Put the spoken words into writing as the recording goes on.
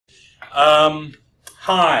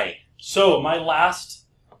Hi. So, my last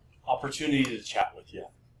opportunity to chat with you.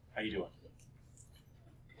 How you doing?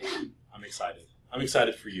 I'm excited. I'm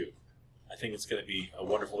excited for you. I think it's going to be a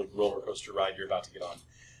wonderful roller coaster ride you're about to get on.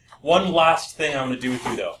 One last thing I'm going to do with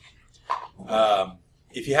you, though.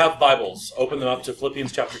 If you have Bibles, open them up to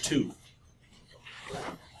Philippians chapter 2.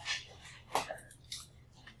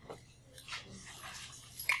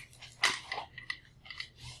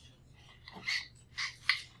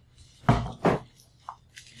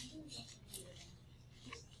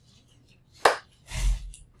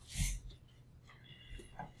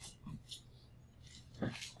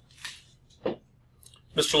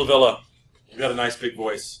 Mr. Lavilla, you've got a nice big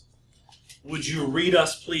voice. Would you read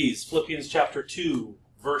us, please, Philippians chapter 2,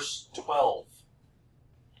 verse 12?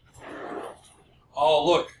 Oh,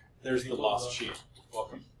 look, there's the lost sheep.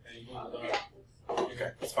 Welcome.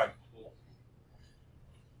 Okay, that's fine.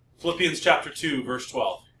 Philippians chapter 2, verse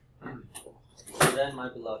 12. So then, my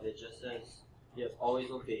beloved, just as you have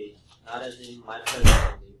always obeyed, not as in my presence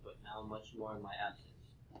only, but now much more in my absence,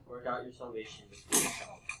 work out your salvation with fear and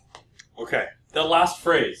trembling. Okay, the last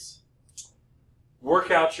phrase.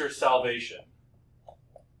 Work out your salvation.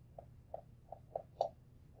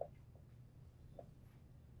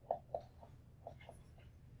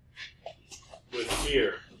 With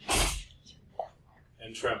fear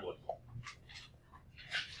and trembling.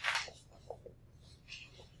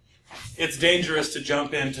 It's dangerous to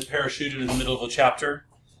jump in to parachute in the middle of a chapter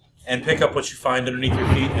and pick up what you find underneath your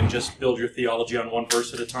feet and just build your theology on one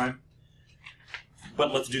verse at a time.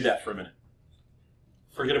 But let's do that for a minute.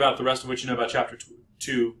 Forget about the rest of what you know about chapter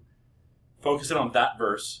 2. Focus in on that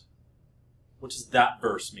verse. What does that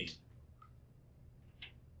verse mean?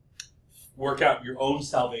 Work out your own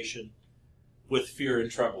salvation with fear and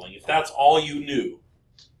trembling. If that's all you knew,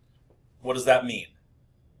 what does that mean?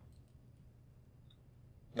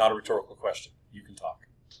 Not a rhetorical question. You can talk.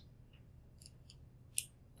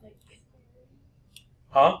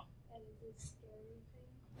 Huh?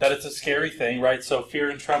 That it's a scary thing, right? So fear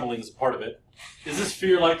and trembling is a part of it. Is this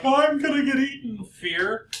fear like, oh, I'm going to get eaten?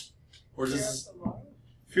 Fear? Or is this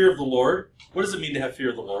fear of the Lord? What does it mean to have fear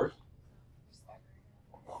of the Lord?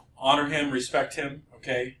 Honor Him, respect Him,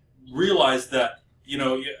 okay? Realize that,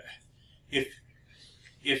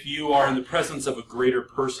 if you are in the presence of a greater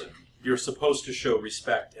person, you're supposed to show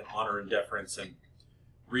respect and honor and deference and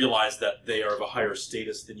realize that they are of a higher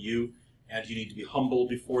status than you and you need to be humble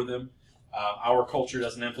before them. Our culture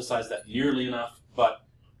doesn't emphasize that nearly enough, but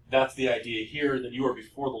that's the idea here, that you are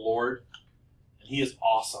before the Lord, and He is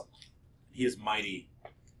awesome. He is mighty,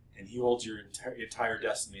 and He holds your entire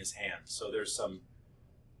destiny in His hand. So there's some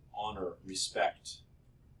honor, respect,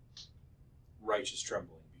 righteous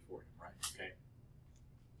trembling before Him, right? Okay.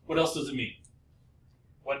 What else does it mean?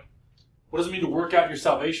 What does it mean to work out your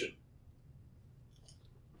salvation?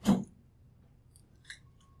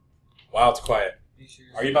 Wow, it's quiet.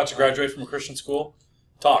 Are you about to graduate from a Christian school?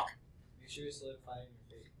 Talk. Make sure you're solidifying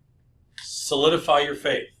your faith. Solidify your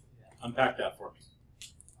faith. Yeah. Unpack that for me. You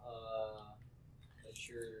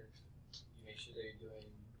make sure that you're doing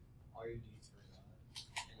all your deeds for God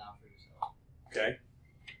and not for yourself. Okay.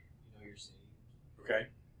 You know you're saved.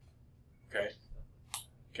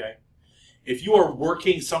 Okay. If you are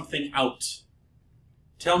working something out,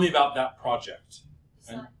 tell me about that project.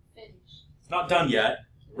 It's not finished. It's not done yet,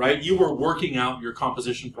 right? You were working out your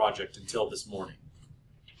composition project until this morning.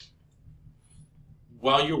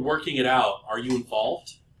 While you're working it out, are you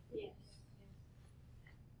involved? Yes.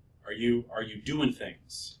 Are you doing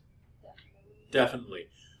things? Definitely.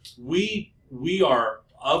 We are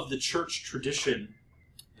of the church tradition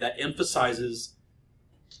that emphasizes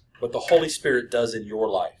what the Holy Spirit does in your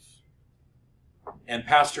life. And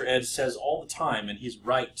Pastor Ed says all the time, and he's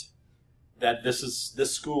right, that this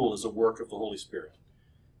school is a work of the Holy Spirit.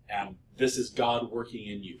 And this is God working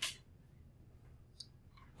in you.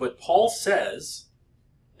 But Paul says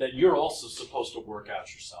that you're also supposed to work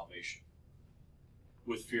out your salvation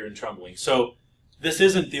with fear and trembling. So this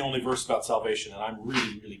isn't the only verse about salvation, and I'm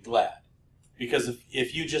really, really glad. Because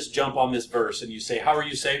if you just jump on this verse and you say, how are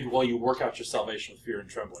you saved? Well, you work out your salvation with fear and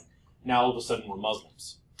trembling. Now all of a sudden we're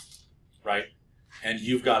Muslims, right? And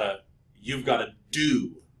you've got to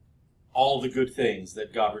do all the good things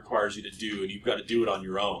that God requires you to do, and you've got to do it on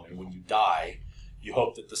your own. And when you die, you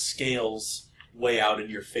hope that the scales weigh out in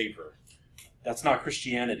your favor. That's not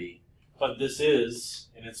Christianity, but this is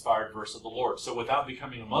an inspired verse of the Lord. So without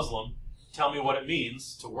becoming a Muslim, tell me what it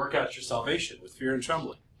means to work out your salvation with fear and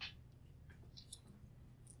trembling.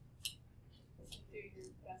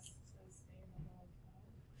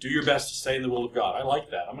 Do your best to stay in the will of God. I like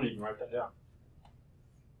that. I'm going to even write that down.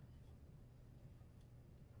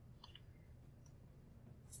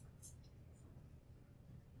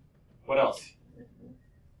 What else?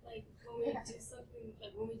 Like when we do something,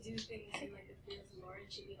 like when we do things in like the fear of the Lord,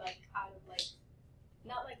 it should be like out of like,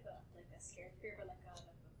 not like a scared fear, but like out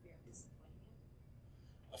of a fear of disappointing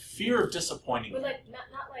Him. A fear of disappointing. But like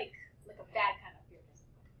not like a bad kind of fear of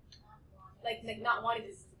disappointment. Like not wanting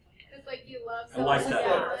to disappoint. It's like you love I like someone.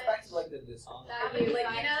 that. Yeah. It's back to like the song. That means, like,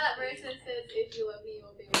 you know that verse that says, if you love me, you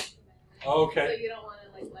will be my commandments. Okay. So you don't want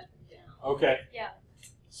to like let them down. Okay. Yeah.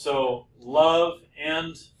 So love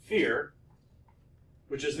and fear,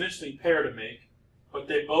 which is an interesting pair to make, but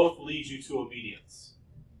they both lead you to obedience.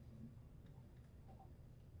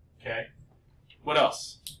 Okay. What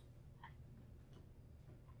else?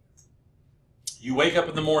 You wake up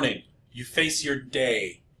in the morning. You face your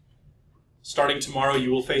day. Starting tomorrow,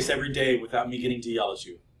 you will face every day without me getting to yell at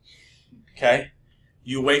you. Okay?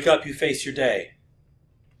 You wake up, you face your day.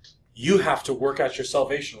 You have to work out your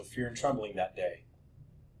salvation with fear and trembling that day.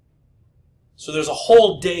 So there's a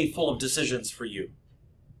whole day full of decisions for you.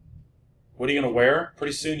 What are you going to wear?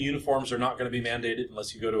 Pretty soon, uniforms are not going to be mandated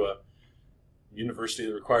unless you go to a university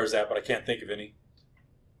that requires that, but I can't think of any.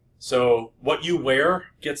 So what you wear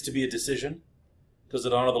gets to be a decision. Does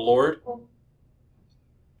it honor the Lord?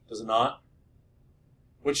 Does it not?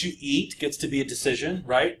 What you eat gets to be a decision,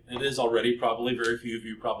 right? It is already probably. Very few of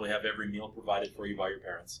you probably have every meal provided for you by your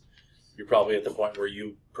parents. You're probably at the point where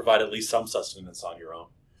you provide at least some sustenance on your own.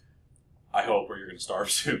 I hope, or you're going to starve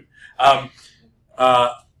soon.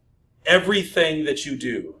 Everything that you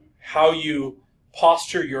do, how you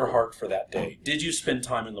posture your heart for that day. Did you spend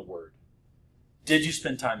time in the Word? Did you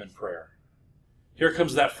spend time in prayer? Here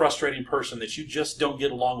comes that frustrating person that you just don't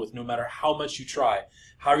get along with no matter how much you try.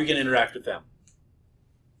 How are you going to interact with them?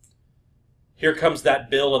 Here comes that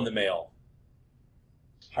bill in the mail.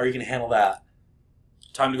 How are you going to handle that?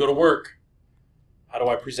 Time to go to work. How do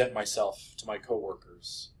I present myself to my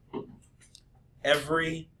coworkers?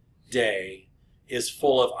 Every day is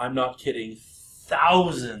full of, I'm not kidding,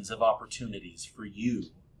 thousands of opportunities for you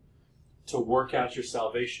to work out your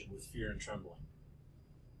salvation with fear and trembling.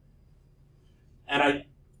 And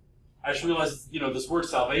I just realized, this word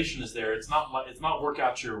salvation is there. It's not work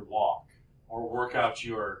out your walk or work out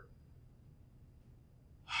your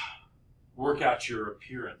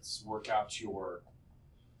appearance, work out your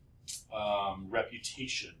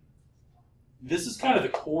reputation. This is kind of the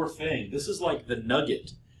core thing. This is like the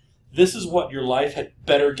nugget. This is what your life had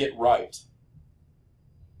better get right.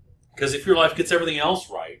 Because if your life gets everything else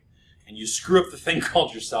right, and you screw up the thing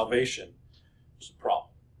called your salvation, there's a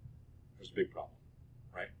problem. There's a big problem,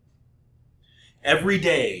 right? Every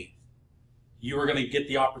day, you are going to get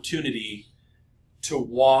the opportunity to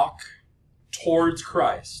walk towards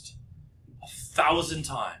Christ 1,000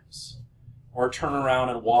 times, or turn around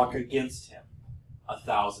and walk against Him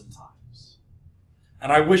 1,000 times.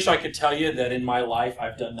 And I wish I could tell you that in my life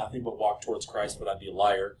I've done nothing but walk towards Christ, but I'd be a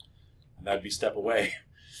liar, and that'd be a step away.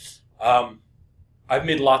 I've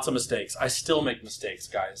made lots of mistakes. I still make mistakes,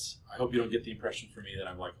 guys. I hope you don't get the impression from me that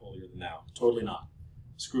I'm like holier than thou. Totally not.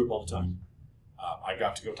 Screw up all the time. I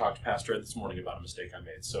got to go talk to Pastor Ed this morning about a mistake I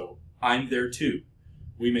made. So I'm there too.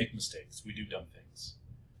 We make mistakes. We do dumb things.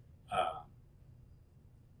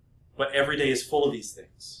 But every day is full of these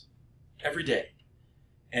things. Every day.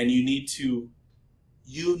 And you need to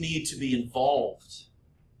be involved.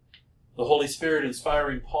 The Holy Spirit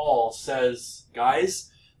inspiring Paul says, guys,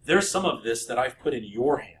 there's some of this that I've put in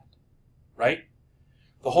your hand, right?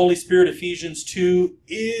 The Holy Spirit, Ephesians 2,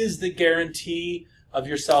 is the guarantee of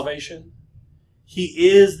your salvation. He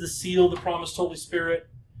is the seal, the promised Holy Spirit.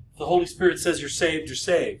 If the Holy Spirit says you're saved, you're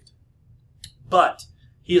saved. But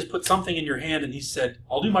He has put something in your hand and He said,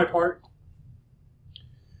 I'll do my part.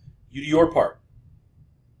 You do your part.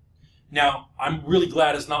 Now, I'm really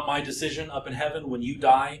glad it's not my decision up in heaven when you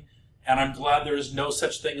die, and I'm glad there is no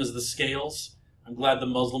such thing as the scales. I'm glad the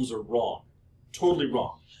Muslims are wrong. Totally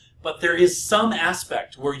wrong. But there is some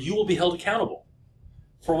aspect where you will be held accountable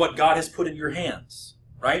for what God has put in your hands,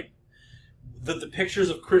 right? The pictures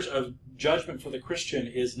of judgment for the Christian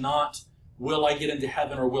is not, will I get into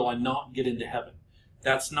heaven or will I not get into heaven?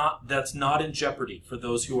 That's not in jeopardy for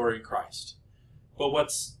those who are in Christ. But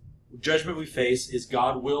what's judgment we face is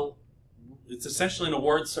God will, it's essentially an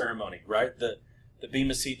award ceremony, right? The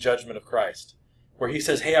Bema Seat judgment of Christ, where He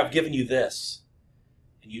says, hey, I've given you this,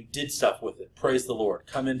 and you did stuff with it. Praise the Lord.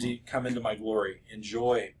 Come into my glory.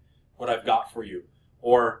 Enjoy what I've got for you.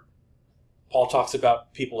 Or Paul talks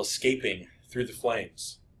about people escaping through the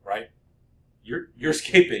flames, right? You're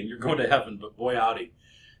escaping. You're going to heaven, but boy howdy,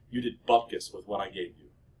 you did bupkis with what I gave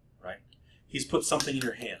you, right? He's put something in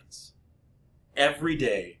your hands. Every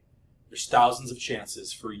day, there's thousands of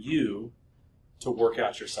chances for you to work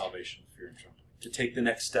out your salvation with fear and trembling. to take the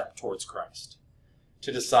next step towards Christ.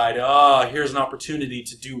 To decide, here's an opportunity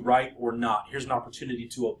to do right or not. Here's an opportunity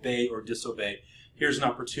to obey or disobey. Here's an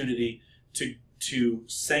opportunity to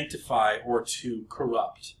sanctify or to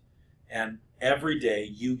corrupt. And every day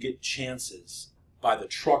you get chances by the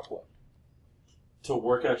truckload to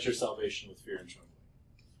work out your salvation with fear and trembling.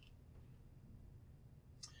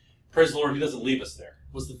 Praise the Lord, he doesn't leave us there.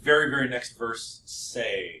 What's the very, very next verse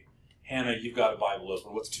say? Hannah, you've got a Bible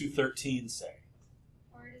open. What's 2:13 say?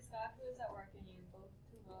 For it is God who is at work in you, both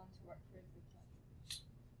to will and to work for his good pleasure.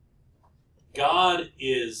 God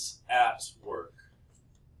is at work,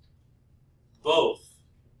 both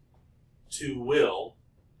to will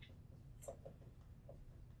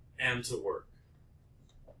and to work.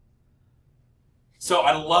 So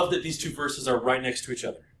I love that these two verses are right next to each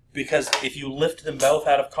other, because if you lift them both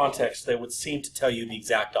out of context, they would seem to tell you the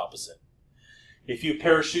exact opposite. If you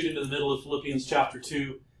parachute into the middle of Philippians chapter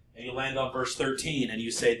 2 and you land on verse 13 and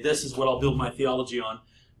you say, this is what I'll build my theology on,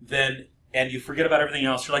 then, and you forget about everything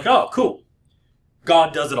else, you're like, oh, cool.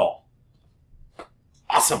 God does it all.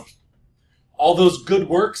 Awesome. All those good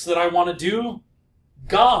works that I want to do,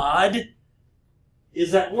 God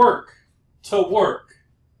is at work to work.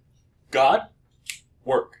 God,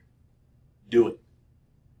 work. Do it.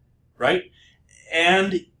 Right?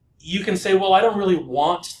 And you can say, well, I don't really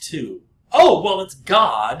want to. Oh, well, it's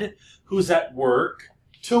God who's at work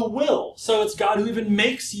to will. So it's God who even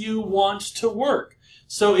makes you want to work.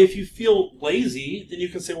 So if you feel lazy, then you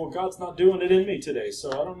can say, well, God's not doing it in me today,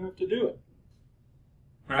 so I don't have to do it.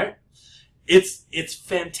 Right? It's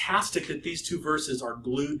fantastic that these two verses are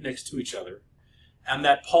glued next to each other, and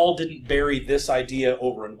that Paul didn't bury this idea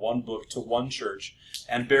over in one book to one church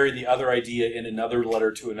and bury the other idea in another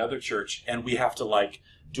letter to another church, and we have to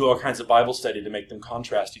do all kinds of Bible study to make them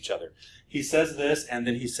contrast each other. He says this, and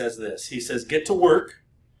then he says this. He says, get to work.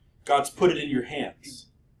 God's put it in your hands.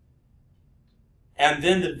 And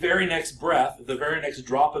then the very next breath, the very next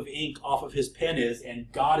drop of ink off of his pen is,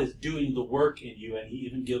 and God is doing the work in you, and he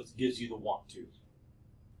even gives you the want to.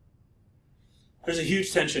 There's a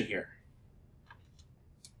huge tension here.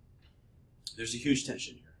 There's a huge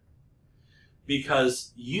tension here.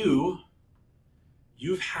 Because you've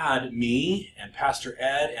had me and Pastor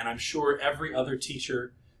Ed, and I'm sure every other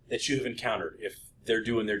teacher that you have encountered, if they're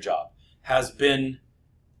doing their job, has been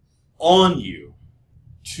on you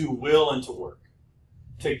to will and to work,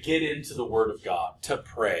 to get into the Word of God, to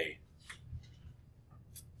pray,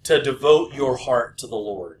 to devote your heart to the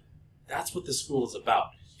Lord. That's what this school is about.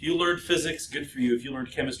 If you learned physics, good for you. If you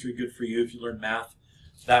learned chemistry, good for you. If you learned math,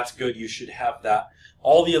 that's good. You should have that.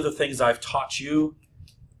 All the other things I've taught you,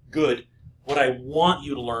 good. What I want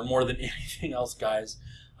you to learn more than anything else, guys,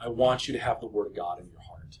 I want you to have the Word of God in your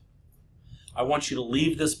heart. I want you to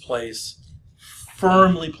leave this place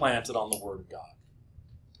firmly planted on the Word of God.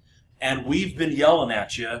 And we've been yelling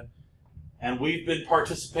at you, and we've been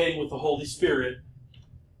participating with the Holy Spirit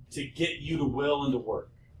to get you to will and to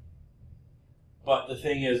work. But the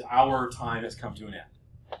thing is, our time has come to an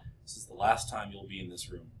end. This is the last time you'll be in this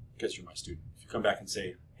room because you're my student. If you come back and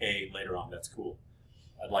say, hey, later on, that's cool.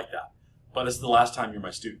 I'd like that. But this is the last time you're my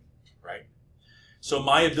student, right? So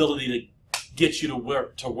my ability to get you to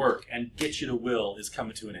work and get you to will is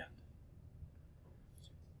coming to an end.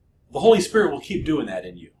 The Holy Spirit will keep doing that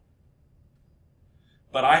in you.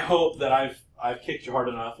 But I hope that I've kicked you hard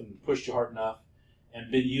enough and pushed you hard enough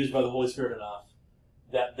and been used by the Holy Spirit enough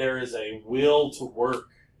that there is a will to work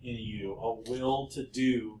in you, a will to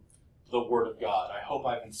do the Word of God. I hope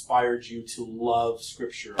I've inspired you to love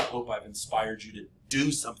Scripture. I hope I've inspired you to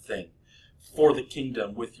do something for the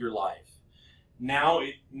kingdom with your life. Now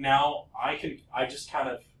I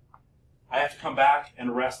have to come back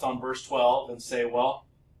and rest on verse 12 and say, well,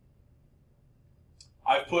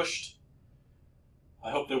 I've pushed. I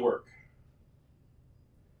hope they work.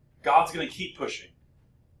 God's going to keep pushing.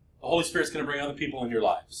 The Holy Spirit's going to bring other people in your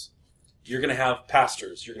lives. You're going to have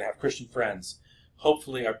pastors. You're going to have Christian friends.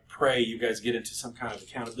 Hopefully, I pray you guys get into some kind of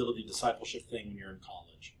accountability, discipleship thing when you're in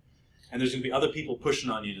college. And there's going to be other people pushing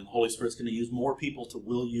on you, and the Holy Spirit's going to use more people to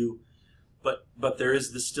will you. But there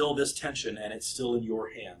is still this tension, and it's still in your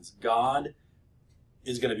hands. God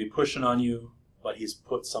is going to be pushing on you, but He's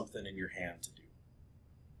put something in your hand to do.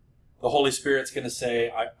 The Holy Spirit's going to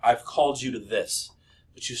say, I've called you to this,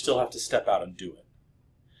 but you still have to step out and do it.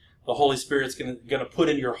 The Holy Spirit's going to put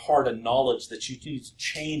in your heart a knowledge that you need to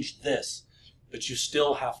change this, but you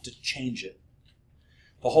still have to change it.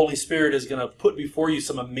 The Holy Spirit is going to put before you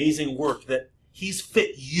some amazing work that He's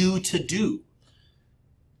fit you to do,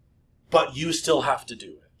 but you still have to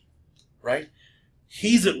do it, right?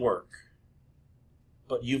 He's at work,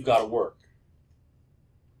 but you've got to work.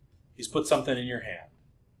 He's put something in your hand.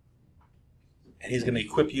 And he's going to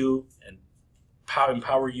equip you and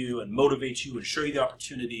empower you and motivate you and show you the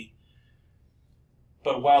opportunity.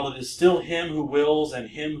 But while it is still him who wills and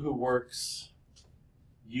him who works,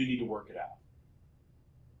 you need to work it out.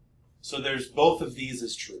 So there's both of these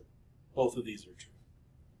is true. Both of these are true.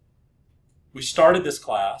 We started this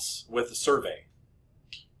class with a survey.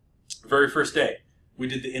 The very first day, we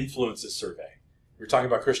did the influences survey. We were talking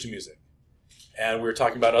about Christian music. And we were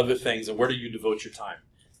talking about other things and where do you devote your time.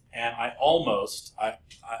 And I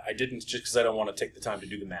didn't just because I don't want to take the time to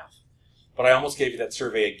do the math. But I almost gave you that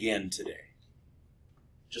survey again today.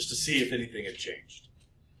 Just to see if anything had changed.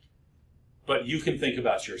 But you can think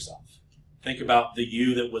about yourself. Think about the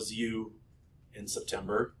you that was you in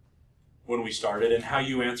September when we started and how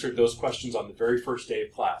you answered those questions on the very first day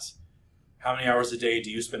of class. How many hours a day do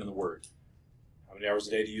you spend in the Word? How many hours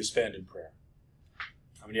a day do you spend in prayer?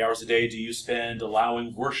 How many hours a day do you spend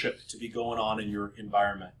allowing worship to be going on in your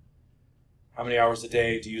environment? How many hours a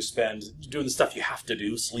day do you spend doing the stuff you have to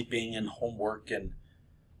do, sleeping and homework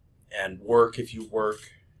and work if you work?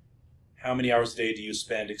 How many hours a day do you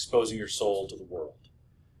spend exposing your soul to the world?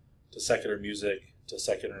 To secular music, to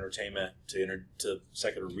secular entertainment, to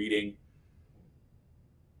secular reading?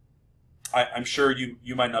 I'm sure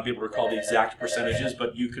you might not be able to recall the exact percentages,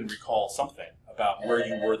 but you can recall something about where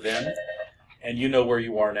you were then, and you know where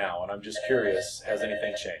you are now. And I'm just curious, has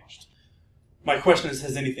anything changed? My question is,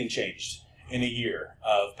 has anything changed in a year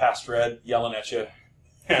of Pastor Ed yelling at you,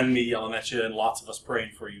 and me yelling at you, and lots of us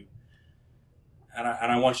praying for you? And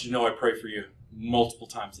I want you to know I pray for you multiple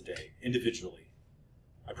times a day, individually.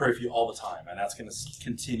 I pray for you all the time, and that's going to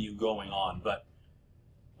continue going on. But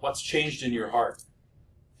what's changed in your heart?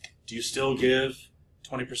 Do you still give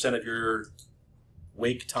 20% of your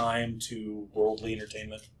wake time to worldly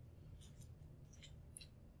entertainment?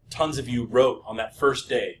 Tons of you wrote on that first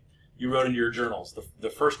day. You wrote in your journals, the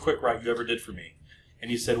first quick write you ever did for me.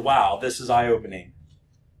 And you said, wow, this is eye-opening.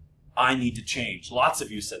 I need to change. Lots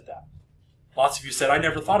of you said that. Lots of you said, I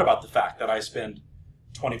never thought about the fact that I spend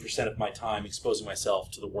 20% of my time exposing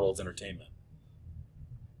myself to the world's entertainment.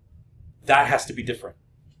 That has to be different.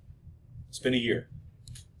 It's been a year.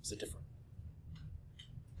 Is it different?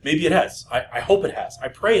 Maybe it has. I hope it has. I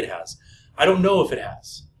pray it has. I don't know if it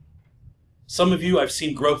has. Some of you, I've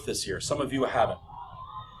seen growth this year. Some of you, I haven't.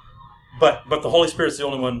 But the Holy Spirit's the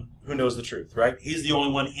only one who knows the truth, right? He's the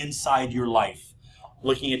only one inside your life,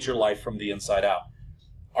 looking at your life from the inside out.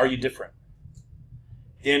 Are you different?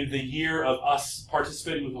 In the year of us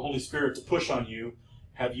participating with the Holy Spirit to push on you,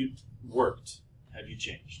 have you worked? Have you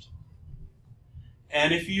changed?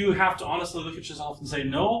 And if you have to honestly look at yourself and say,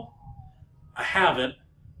 no, I haven't,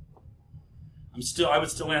 I would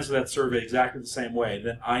still answer that survey exactly the same way.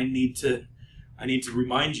 That I need to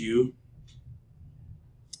remind you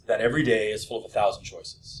that every day is full of 1,000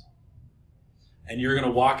 choices. And you're going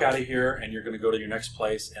to walk out of here and you're going to go to your next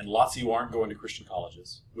place, and lots of you aren't going to Christian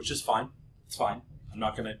colleges, which is fine. It's fine. I'm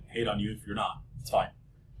not going to hate on you if you're not. It's fine.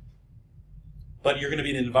 But you're going to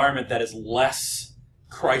be in an environment that is less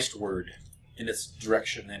Christ-word in its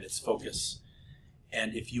direction and its focus.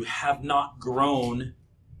 And if you have not grown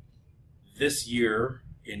this year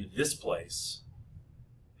in this place,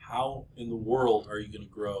 how in the world are you going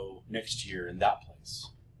to grow next year in that place?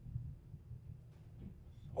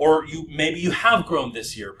 Or maybe you have grown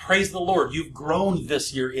this year. Praise the Lord. You've grown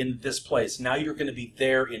this year in this place. Now you're going to be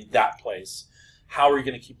there in that place. How are you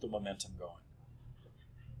going to keep the momentum going?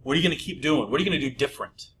 What are you going to keep doing? What are you going to do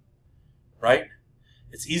different? Right?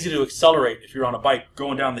 It's easy to accelerate if you're on a bike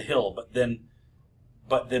going down the hill, but then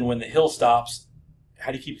when the hill stops,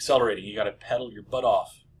 how do you keep accelerating? You got to pedal your butt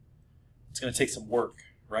off. It's going to take some work,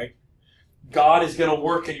 right? God is going to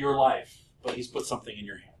work in your life, but He's put something in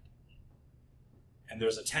your hand. And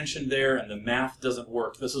there's a tension there, and the math doesn't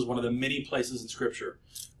work. This is one of the many places in Scripture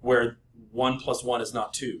where 1 + 1 is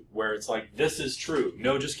not 2, where it's like, this is true.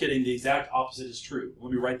 No, just kidding. The exact opposite is true.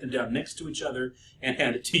 Let me write them down next to each other and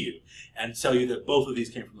hand it to you and tell you that both of these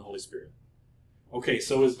came from the Holy Spirit. Okay,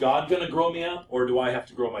 so is God going to grow me up, or do I have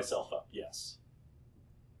to grow myself up? Yes.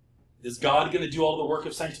 Is God going to do all the work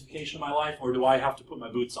of sanctification in my life, or do I have to put my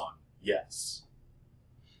boots on? Yes.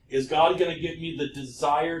 Is God going to give me the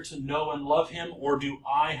desire to know and love Him, or do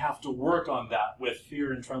I have to work on that with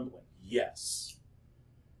fear and trembling? Yes.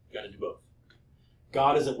 You got to do both.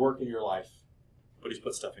 God is at work in your life, but He's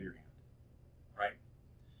put stuff in your hand, right?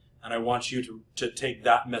 And I want you to take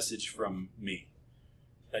that message from me,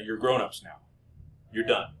 that you're grown-ups now. You're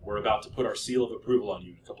done. We're about to put our seal of approval on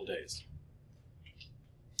you in a couple days.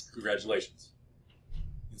 Congratulations.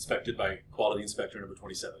 Inspected by Quality Inspector number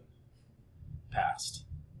 27. Passed.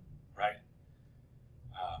 Right?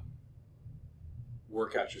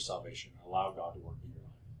 work out your salvation and allow God to work in your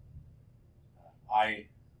life.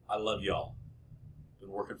 I love y'all. Been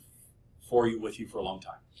working for you, with you for a long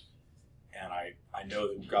time. And I know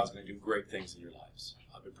that God's going to do great things in your lives.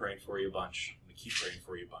 I've been praying for you a bunch. I'm going to keep praying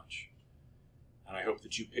for you a bunch. And I hope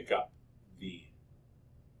that you pick up the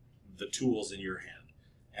tools in your hand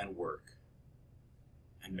and work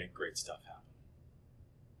and make great stuff happen.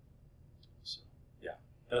 So, yeah,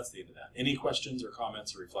 that's the end of that. Any questions or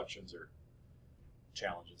comments or reflections or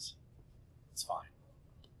challenges? It's fine.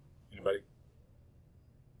 Anybody?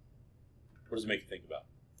 What does it make you think about?